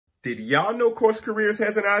Did y'all know CourseCareers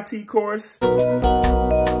has an IT course?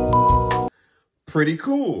 Pretty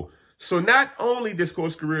cool. So not only does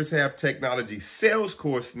CourseCareers have technology sales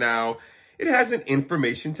course now, it has an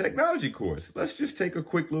information technology course. Let's just take a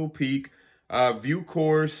quick little peek. View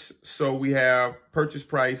course. So we have purchase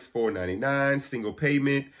price $4.99, single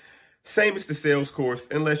payment. Same as the sales course,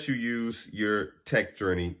 unless you use your Tech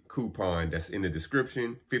Journey coupon that's in the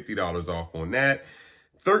description, $50 off on that.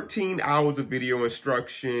 13 hours of video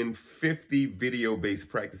instruction, 50 video-based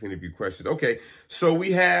practice interview questions. Okay, so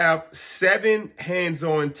we have 7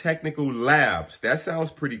 hands-on technical labs. That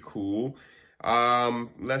sounds pretty cool.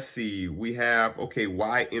 Let's see. We have, okay,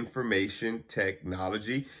 why information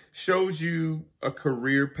technology. Shows you a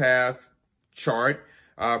career path chart.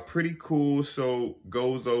 Pretty cool. So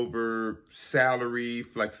goes over salary,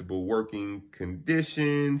 flexible working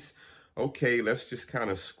conditions. Okay, let's just kind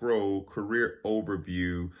of scroll. Career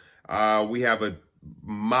overview. We have a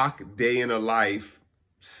mock day in a life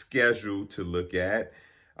schedule to look at.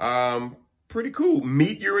 Pretty cool.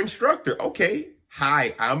 Meet your instructor. Okay.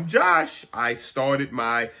 Hi, I'm Josh. I started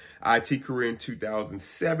my IT career in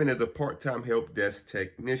 2007 as a part-time help desk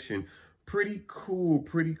technician. Pretty cool,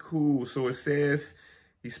 pretty cool. So it says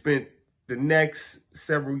he spent the next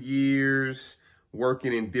several years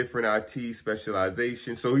working in different IT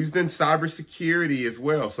specializations. So he's done cybersecurity as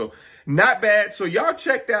well. So not bad. So y'all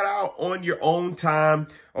check that out on your own time.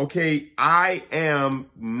 Okay, I am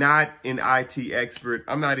not an IT expert.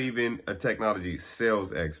 I'm not even a technology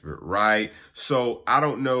sales expert, right? So I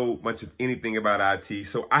don't know much of anything about IT.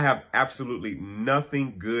 So I have absolutely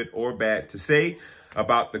nothing good or bad to say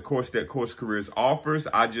about the course that CourseCareers offers.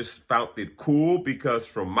 I just found it cool because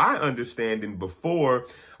from my understanding before,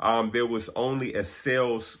 there was only a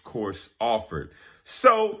sales course offered.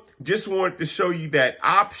 So just wanted to show you that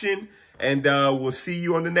option, and we'll see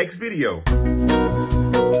you on the next video.